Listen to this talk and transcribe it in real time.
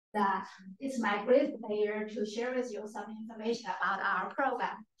that it's my great pleasure to share with you some information about our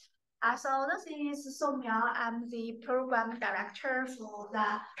program. So this is Song Miao. I'm the program director for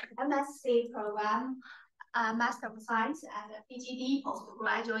the MSc program, Master of Science and PgD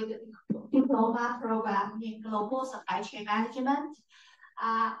Postgraduate Diploma program in Global Supply Chain Management.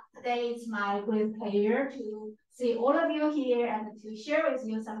 Today it's my great pleasure to see all of you here and to share with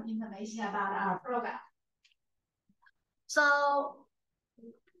you some information about our program. So,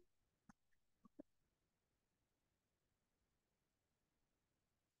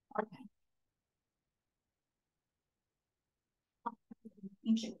 okay.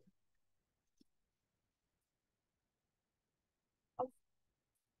 Thank you.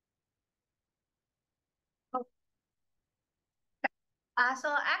 So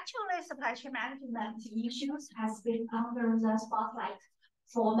actually, supply chain management issues has been under the spotlight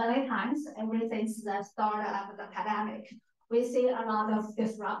for many times ever since the start of the pandemic. We see a lot of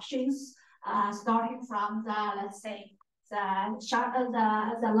disruptions, starting from the, let's say, the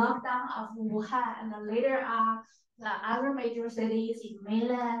lockdown of Wuhan, and then later the other major cities in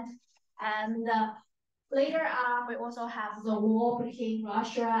mainland, and later on we also have the war between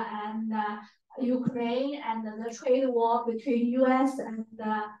Russia and Ukraine, and the trade war between U.S.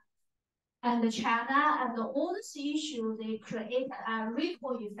 and China, and all these issues, they create a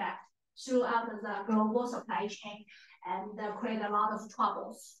ripple effect throughout the global supply chain and create a lot of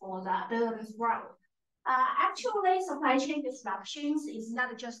troubles for the business world. Actually, supply chain disruptions is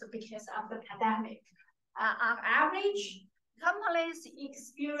not just because of the pandemic. On average, companies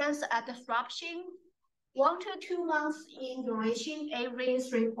experience a disruption 1 to 2 months in duration every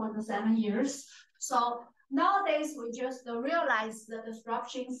 3.7 years. So nowadays, we just realize the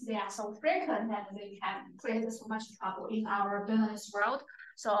disruptions, they are so frequent that they can create so much trouble in our business world.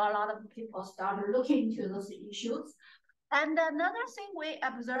 So a lot of people started looking into those issues. And another thing we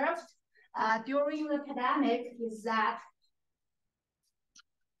observed during the pandemic is that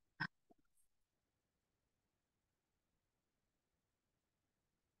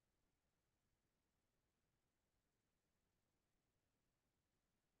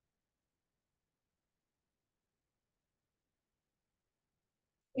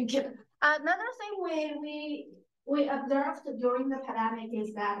another thing we observed during the pandemic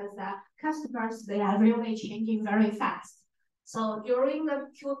is that the customers, they are really changing very fast. So during the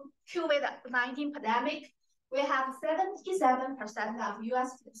COVID-19 pandemic, we have 77% of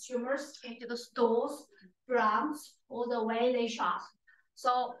US consumers changed the stores, brands, or the way they shop.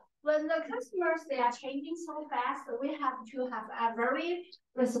 So when the customers, they are changing so fast, we have to have a very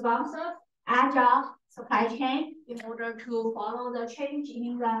responsive, agile supply chain in order to follow the change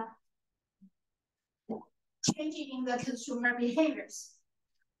in the consumer behaviors.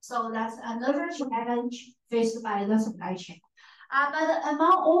 So that's another challenge faced by the supply chain. But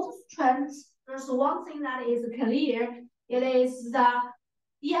among all those trends, there's one thing that is clear. It is the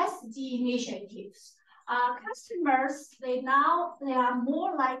ESG initiatives. Customers, they are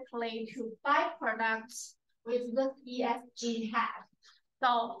more likely to buy products with the ESG hat.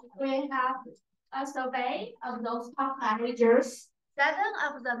 So we have a survey of those top managers. 7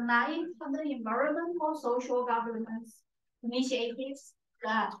 of the 9 environmental social governance initiatives,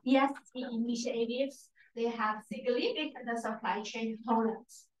 the ESG initiatives, they have significant supply chain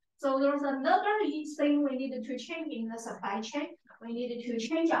components. So there's another thing we needed to change in the supply chain. We needed to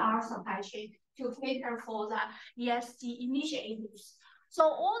change our supply chain to cater for the ESG initiatives. So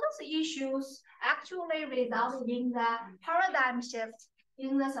all those issues actually resulted in the paradigm shift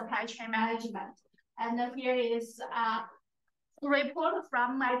in the supply chain management. And here is a report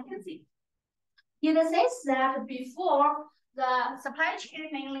from McKinsey. It says that before, the supply chain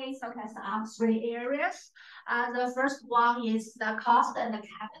mainly focused on 3 areas. The first one is the cost and the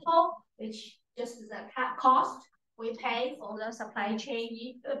capital, which just the cost we pay for the supply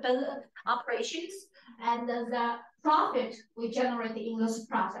chain operations, and the profit we generate in this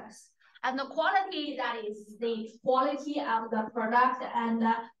process. And the quality, that is the quality of the product and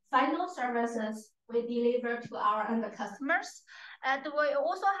the final services we deliver to our end customers. And we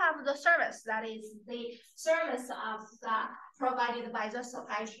also have the service, that is the service of provided by the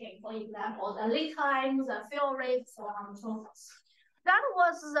supply chain. For example, the lead times, the fill rates, so on and so forth. That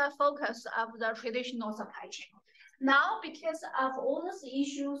was the focus of the traditional supply chain. Now, because of all those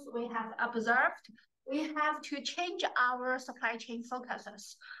issues we have observed, we have to change our supply chain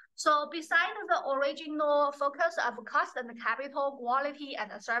focuses. So besides the original focus of cost and capital, quality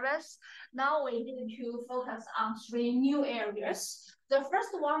and service, now we need to focus on 3 new areas. The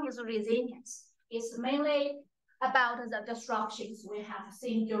first one is resilience. It's mainly about the disruptions we have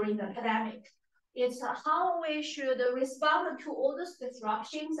seen during the pandemic. It's how we should respond to all those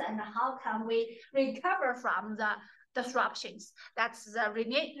disruptions and how can we recover from the disruptions. That's the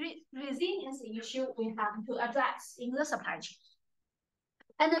resilience issue we have to address in the supply chain.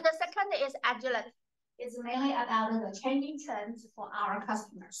 And the second is agility. It's mainly about the changing trends for our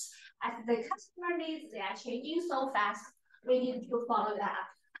customers. As the customer needs, they are changing so fast, we need to follow that.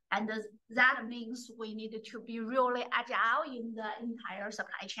 And that means we need to be really agile in the entire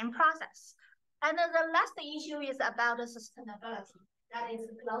supply chain process. And the last issue is about the sustainability. That is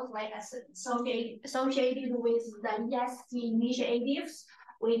closely associated with the ESG initiatives.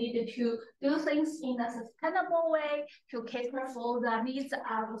 We need to do things in a sustainable way to cater for the needs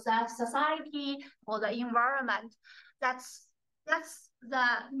of the society, for the environment. That's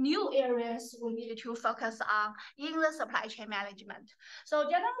the new areas we need to focus on in the supply chain management. So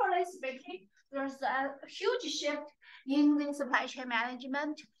generally speaking, there's a huge shift in the supply chain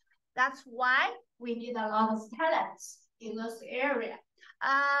management. That's why we need a lot of talents in this area.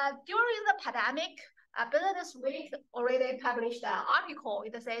 During the pandemic, Business Week already published an article.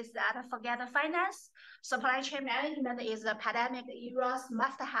 It says that forget finance, supply chain management is the pandemic era's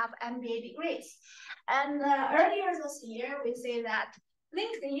must-have MBA degrees. And earlier this year, we see that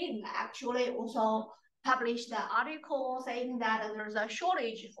LinkedIn actually also published an article saying that there's a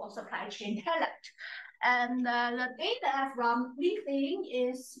shortage for supply chain talent. And the data from LinkedIn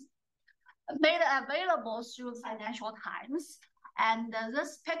is made available through Financial Times. And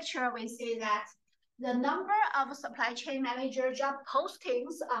this picture, we see that the number of supply chain manager job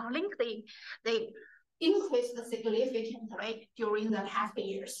postings on LinkedIn, they increased significantly during the past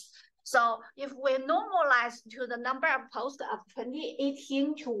years. So if we normalize to the number of posts of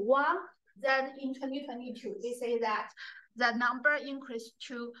 2018 to 1, then in 2022, we say that the number increased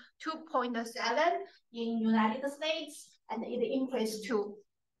to 2.7 in United States, and it increased to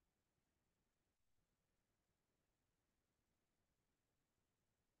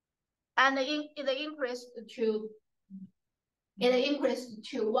it increased to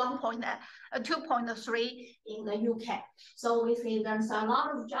 2.3 in the UK. So we see there's a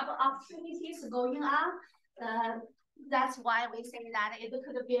lot of job opportunities going on. That's why we say that it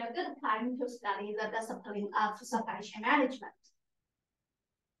could be a good time to study the discipline of supply chain management.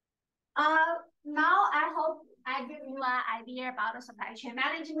 Now I hope I give you an idea about the supply chain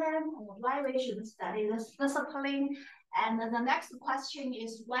management and why we should study this discipline. And the next question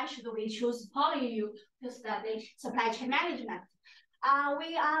is, why should we choose PolyU to study supply chain management?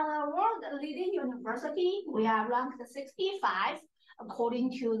 We are a world-leading university. We are ranked 65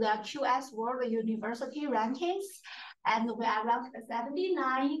 according to the QS World University Rankings, and we are ranked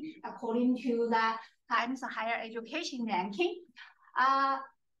 79 according to the Times Higher Education Ranking.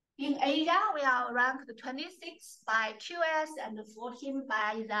 In Asia, we are ranked 26 by QS and 14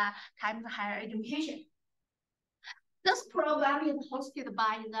 by the Times Higher Education. This program is hosted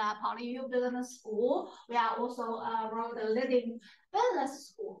by the PolyU Business School. We are also a world-leading business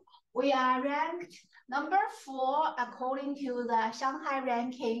school. We are ranked number 4 according to the Shanghai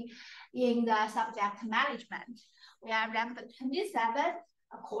ranking in the subject management. We are ranked 27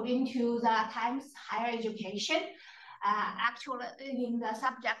 according to the Times Higher Education. Actually, in the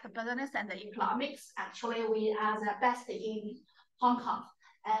subject business and economics, actually we are the best in Hong Kong.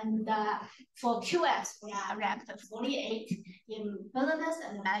 And for QS, we are ranked 48 in business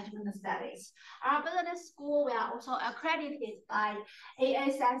and management studies. Our business school, we are also accredited by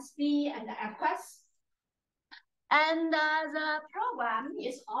ASSB and EQUIS. And the program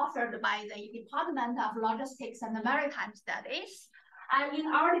is offered by the Department of Logistics and Maritime Studies. And in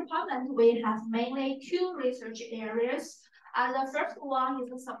our department, we have mainly 2 research areas. The first one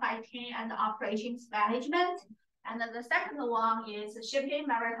is supply chain and operations management. And the second one is shipping,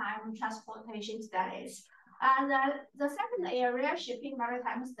 maritime, transportation studies. And the second area, shipping,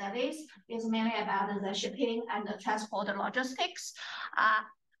 maritime studies, is mainly about the shipping and the transport logistics.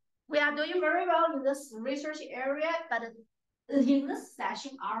 We are doing very well in this research area, but in this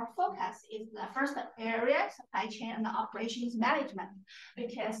session, our focus is the first area, supply chain and operations management,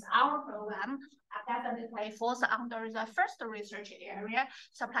 because our program definitely falls under the first research area,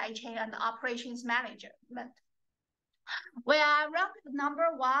 supply chain and operations management. We are ranked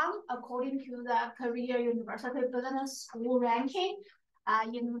number 1 according to the Korea University Business School ranking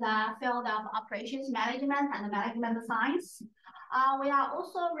in the field of operations management and management science. We are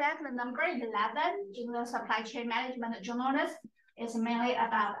also ranked number 11 in the supply chain management journalist. It's mainly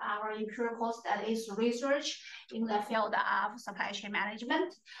about our empirical studies research in the field of supply chain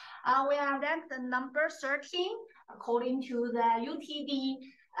management. We are ranked number 13 according to the UTD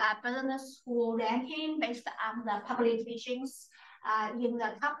Business School ranking based on the publications in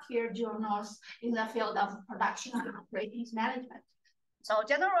the top-tier journals in the field of production and operations management. So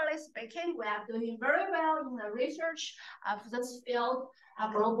generally speaking, we are doing very well in the research of this field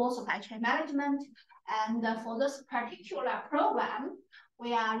of global supply chain management. And for this particular program,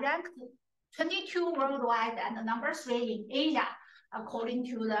 we are ranked 22 worldwide and number 3 in Asia, according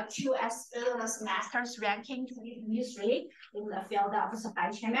to the QS Business Masters ranking 2023 in the field of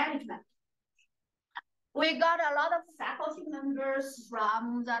supply chain management. We got a lot of faculty members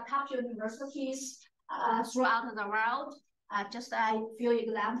from the top universities throughout the world. Just a few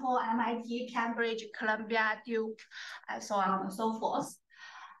examples: MIT, Cambridge, Columbia, Duke, and so on and so forth.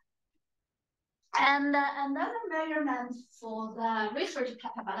 And another measurement for the research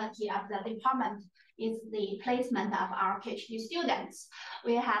capability of the department is the placement of our PhD students.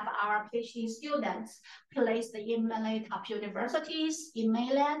 We have our PhD students placed in many top universities in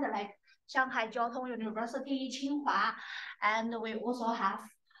mainland, like Shanghai Jiao Tong University, Tsinghua, and we also have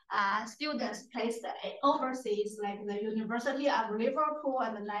students placed overseas, like the University of Liverpool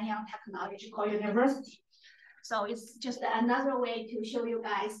and the Nanyang Technological University. So it's just another way to show you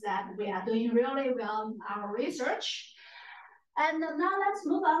guys that we are doing really well in our research. And now let's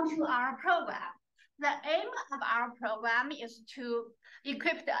move on to our program. The aim of our program is to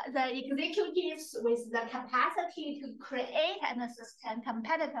equip the executives with the capacity to create and sustain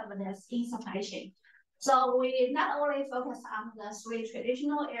competitiveness in supply chain. So we not only focus on the 3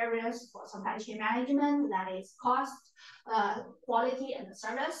 traditional areas for supply chain management, that is cost, quality, and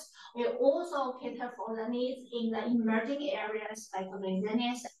service. We also cater for the needs in the emerging areas like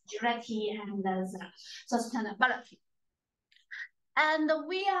resilience, agility, and the sustainability. And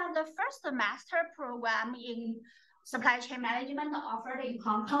we are the first master program in supply chain management offered in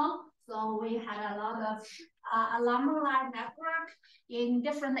Hong Kong. So we had a lot of alumni network in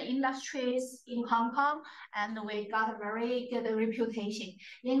different industries in Hong Kong, and we got a very good reputation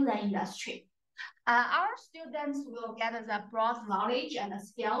in the industry. Our students will get the broad knowledge and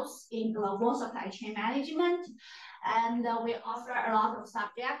skills in global supply chain management, and we offer a lot of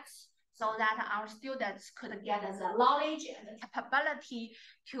subjects so that our students could get the knowledge and the capability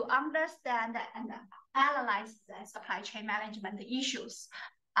to understand and analyze the supply chain management issues.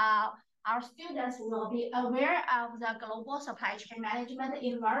 Our students will be aware of the global supply chain management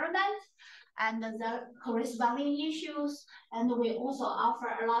environment and the corresponding issues, and we also offer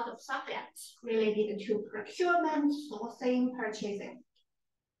a lot of subjects related to procurement, sourcing, purchasing.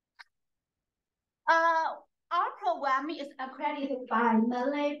 Our program is accredited by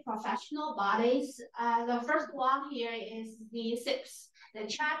many professional bodies. The first one here is the CIPS, the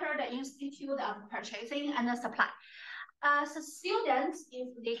Chartered Institute of Purchasing and Supply. So students, if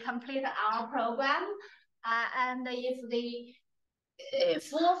they complete our program, and if they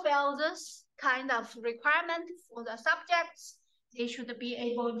fulfill this kind of requirement for the subjects, they should be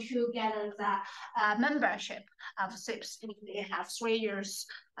able to get the membership of CIPS if they have 3 years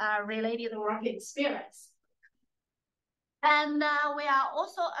related work experience. And we are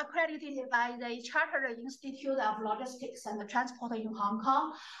also accredited by the Chartered Institute of Logistics and Transport in Hong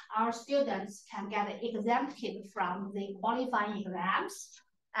Kong. Our students can get exempted from the qualifying exams,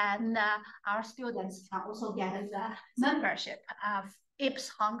 and our students can also get the membership of IPS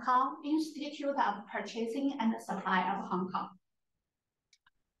Hong Kong, Institute of Purchasing and Supply of Hong Kong.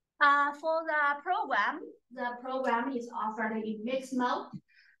 For the program is offered in mixed mode.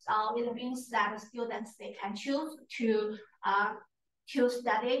 So it means that students, they can choose to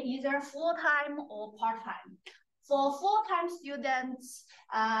study either full-time or part-time. For full-time students,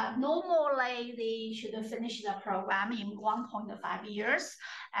 normally they should finish the program in 1.5 years.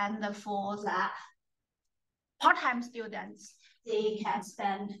 And for the part-time students, they can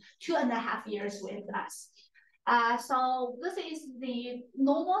spend 2.5 years with us. So this is the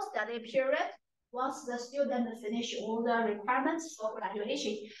normal study period. Once the student finish all the requirements for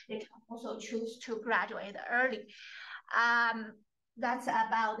graduation, they can also choose to graduate early. That's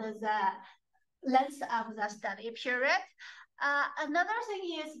about the length of the study period. Another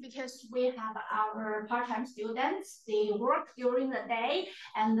thing is because we have our part-time students, they work during the day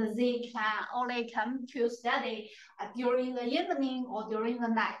and they can only come to study during the evening or during the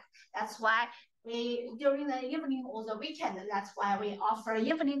night. That's why during the evening or the weekend, that's why we offer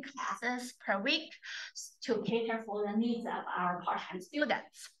evening classes per week to cater for the needs of our part-time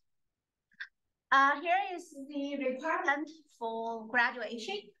students. Here is the requirement for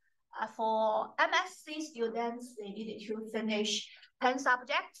graduation. For MSc students, they need to finish 10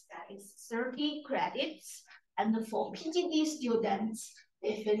 subjects, that is 30 credits. And for PgD students,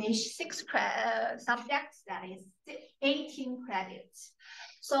 they finish 6 subjects, that is 18 credits.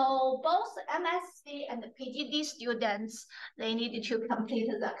 So both MSc and PgD students, they need to complete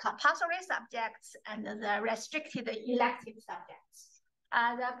the compulsory subjects and the restricted elective subjects.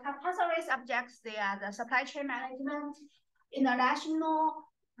 The compulsory subjects, they are the supply chain management, international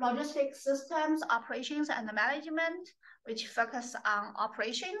logistics systems, operations and management, which focus on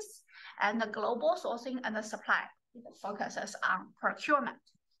operations, and the global sourcing and the supply, it focuses on procurement.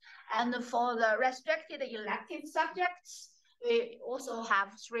 And for the restricted elective subjects, we also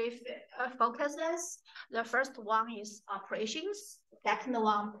have three focuses. The first one is operations, the second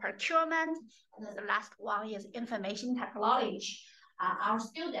one procurement, and the last one is information technology. Our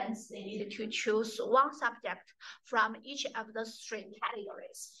students, they need to choose one subject from each of the three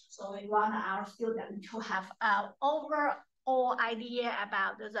categories. So we want our students to have an overall idea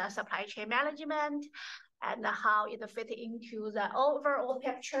about the supply chain management and how it fit into the overall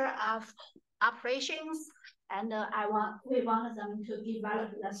picture of operations. And we want them to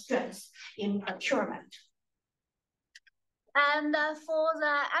develop the strengths in procurement. And for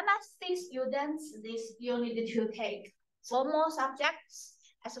the MSc students, they still need to take 4 more subjects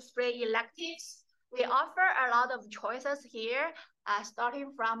as free electives. We offer a lot of choices here,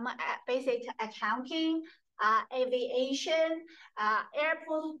 starting from basic accounting, aviation, air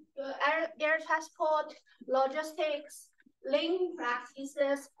transport, logistics, lean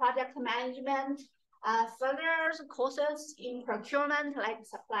practices, project management, further courses in procurement like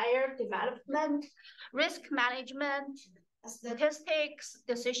supplier development, risk management, statistics,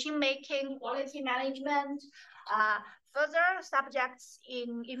 decision-making, quality management, further subjects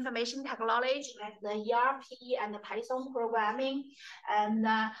in information technology like the ERP and the Python programming, and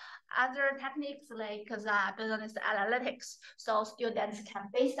other techniques like the business analytics. So students can,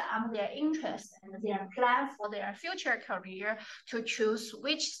 based on their interest and their plan for their future career, to choose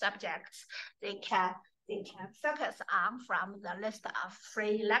which subjects they can focus on from the list of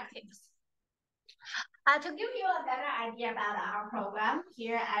free electives. To give you a better idea about our program,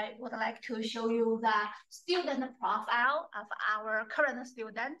 here I would like to show you the student profile of our current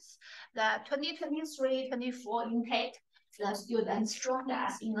students. The 2023-24 intake, the students joined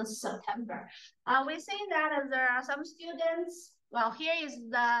us in September. We see that there are some students, well, here is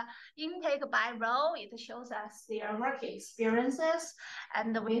the intake by role. It shows us their work experiences.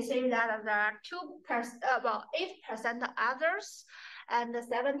 And we see that there are 8% others and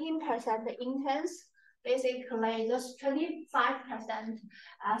 17% interns. Basically, those 25%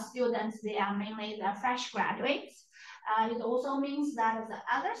 students, they are mainly the fresh graduates. It also means that the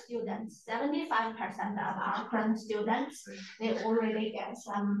other students, 75% of our current students, they already get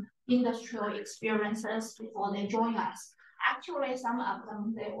some industrial experiences before they join us. Actually, some of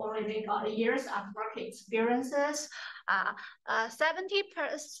them, they already got years of work experiences.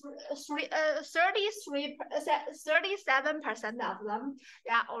 37% of them,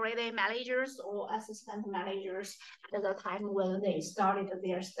 they are already managers or assistant managers at the time when they started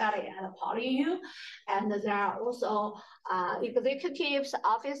their study at PolyU. And there are also executives,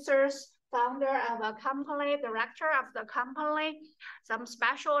 officers, founder of a company, director of the company, some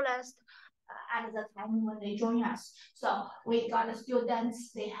specialists, at the time when they join us. So we got the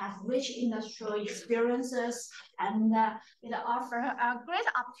students, they have rich industrial experiences, and it offers great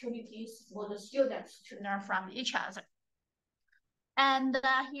opportunities for the students to learn from each other. And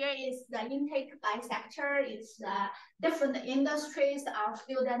here is the intake by sector. It's different industries our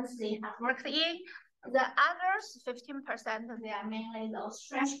students, they have worked in. The others, 15%, they are mainly those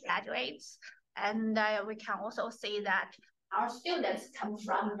fresh graduates. And we can also see that our students come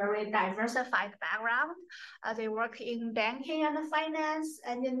from very diversified background. They work in banking and finance,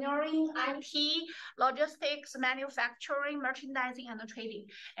 engineering, IT, logistics, manufacturing, merchandising, and trading.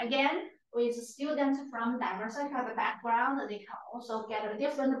 Again, with students from diversified background, they can also get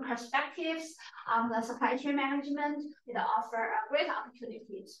different perspectives on the supply chain management. It offers great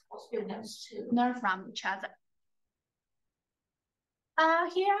opportunities for students to learn from each other.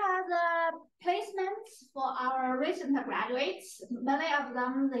 Here are the placements for our recent graduates. Many of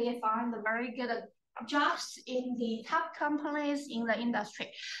them, they found very good jobs in the top companies in the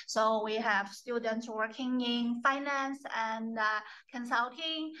industry. So we have students working in finance and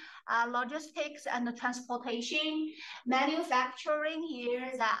consulting, logistics and transportation, manufacturing,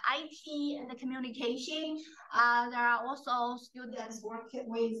 here the IT and the communication. There are also students working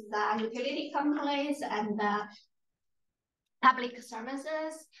with the utility companies and public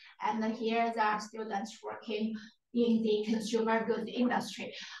services, and here there are students working in the consumer goods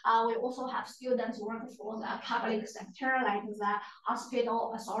industry. We also have students working for the public sector, like the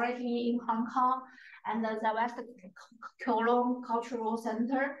Hospital Authority in Hong Kong and the West Kowloon Cultural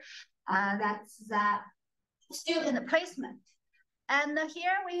Center. That's the student placement. And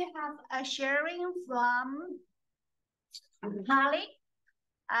here we have a sharing from Polly.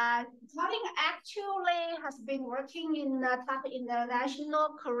 Polly actually has been working in the top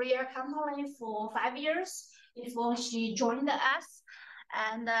international career company for 5 years before she joined us.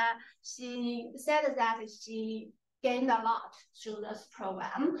 And she said that she gained a lot through this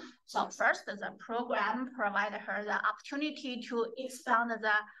program. So first, the program provided her the opportunity to expand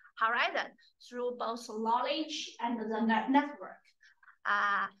the horizon through both knowledge and the network.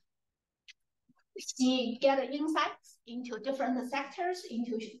 She get insights into different sectors,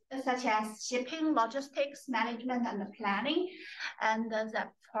 such as shipping, logistics, management, and planning. And the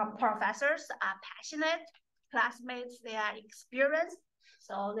professors are passionate, classmates, they are experienced,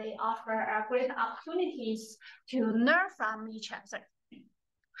 so they offer great opportunities to learn from each other.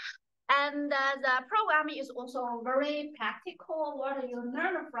 And the program is also very practical. What you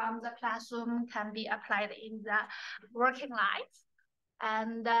learn from the classroom can be applied in the working life.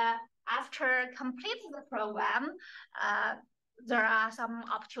 And after completing the program, there are some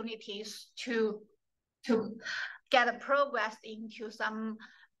opportunities to get progress into some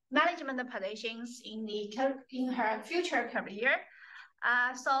management positions in her future career.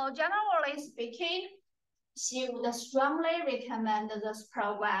 So generally speaking, she would strongly recommend this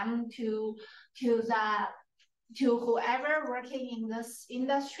program to whoever working in this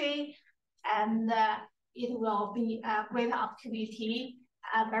industry, and it will be a great opportunity,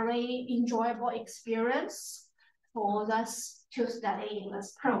 a very enjoyable experience for us to study in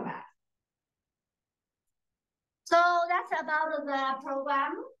this program. So that's about the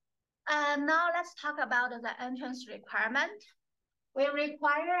program. Now let's talk about the entrance requirement. We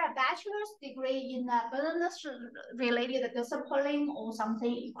require a bachelor's degree in a business-related discipline or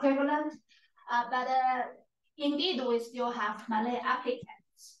something equivalent, but indeed we still have many applicants.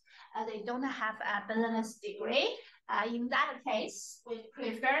 They don't have a business degree. In that case, we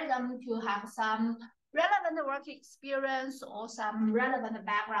prefer them to have some relevant work experience or some relevant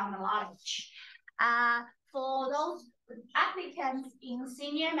background knowledge. For those applicants in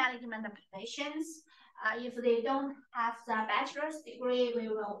senior management positions, if they don't have the bachelor's degree, we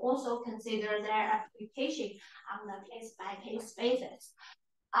will also consider their application on a case-by-case basis.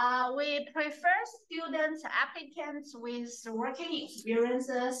 We prefer applicants with working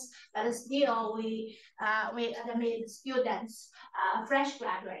experiences, but still we admit students, fresh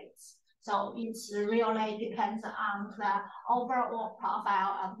graduates. So it really depends on the overall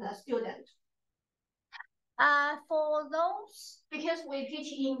profile of the student. For those, because we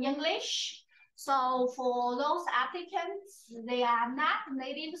teach in English, so for those applicants, they are not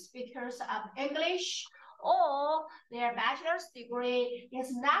native speakers of English, or their bachelor's degree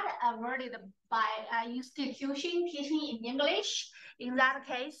is not awarded by an institution teaching in English. In that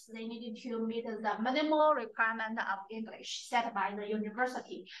case, they need to meet the minimal requirement of English set by the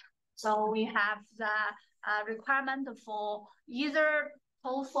university. So we have the requirement for either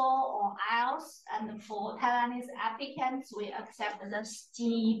TOEFL or IELTS, and for Taiwanese applicants, we accept the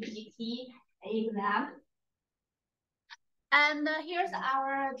CPT exam. And here's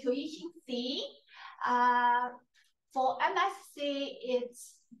our tuition fee. For MSc,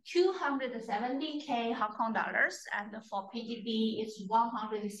 it's 270K Hong Kong dollars, and for PgD, it's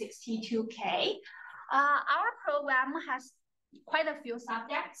 162K. Our program has quite a few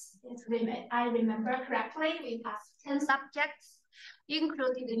subjects. I remember correctly, we have 10 subjects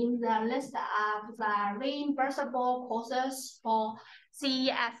included in the list of the reimbursable courses for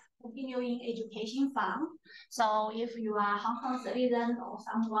CEF, Continuing Education Fund. So if you are a Hong Kong citizen or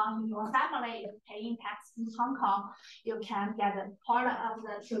someone in your family is paying tax in Hong Kong, you can get a part of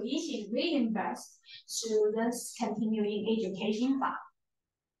the tuition reimbursed through this Continuing Education Fund.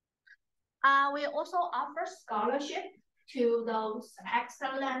 We also offer scholarship to those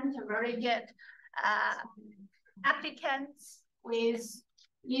excellent, very good applicants with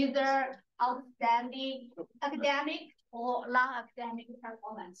either outstanding academic or non-academic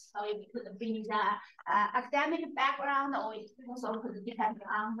performance. So it could be the academic background, or it also could depend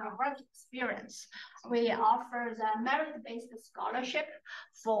on the work experience. We offer the merit-based scholarship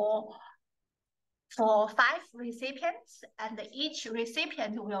for 5 recipients, and each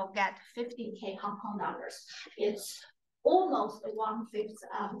recipient will get 50K Hong Kong dollars. It's almost 1/5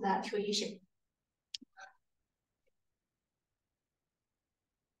 of the tuition.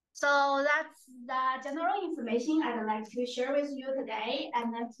 So that's the general information I'd like to share with you today.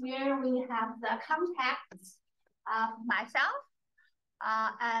 And then here we have the contacts of myself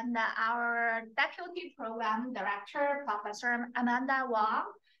and our Deputy Program Director, Professor Amanda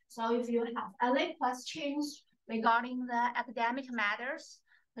Wang. So if you have any questions regarding the academic matters,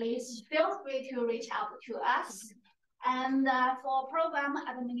 please feel free to reach out to us. And for program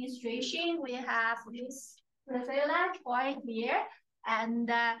administration, we have Miss Priscilla Choi here, and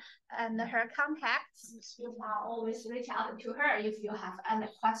her contacts. You can always reach out to her if you have any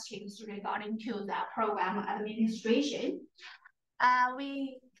questions regarding to the program administration.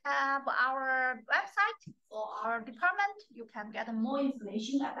 We have our website for our department. You can get more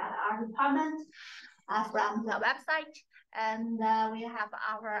information about our department from the website. And we have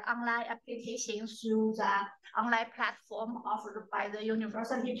our online application through the online platform offered by the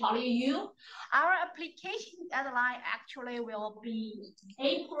University PolyU. Our application deadline actually will be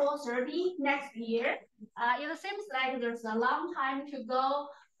April 30 next year. It seems like there's a long time to go,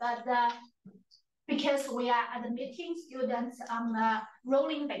 but because we are admitting students on a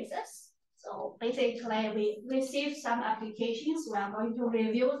rolling basis. So basically, we receive some applications, we are going to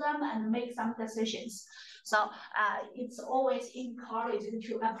review them and make some decisions. So it's always encouraged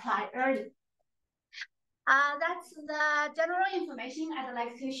to apply early. That's the general information I'd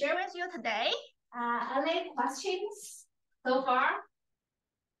like to share with you today. Any questions so far?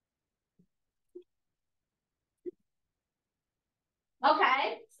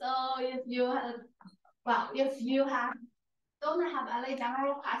 Okay, so if you don't have any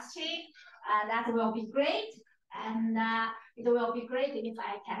general question, that will be great. And it will be great if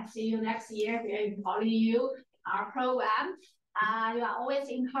I can see you next year here in PolyU, our program. You are always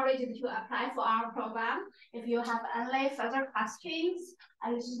encouraged to apply for our program. If you have any further questions,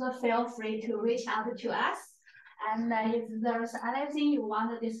 just feel free to reach out to us. And if there's anything you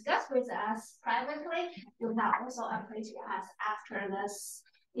want to discuss with us privately, you can also approach us after this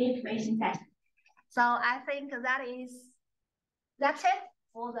information session. So I think that's it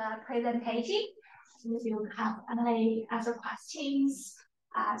for the presentation. If you have any other questions,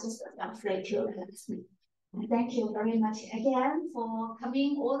 just feel free to ask me. Thank you very much again for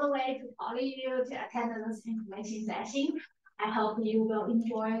coming all the way to PolyU to attend this information session. I hope you will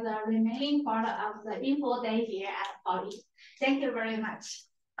enjoy the remaining part of the info day here at Poly. Thank you very much.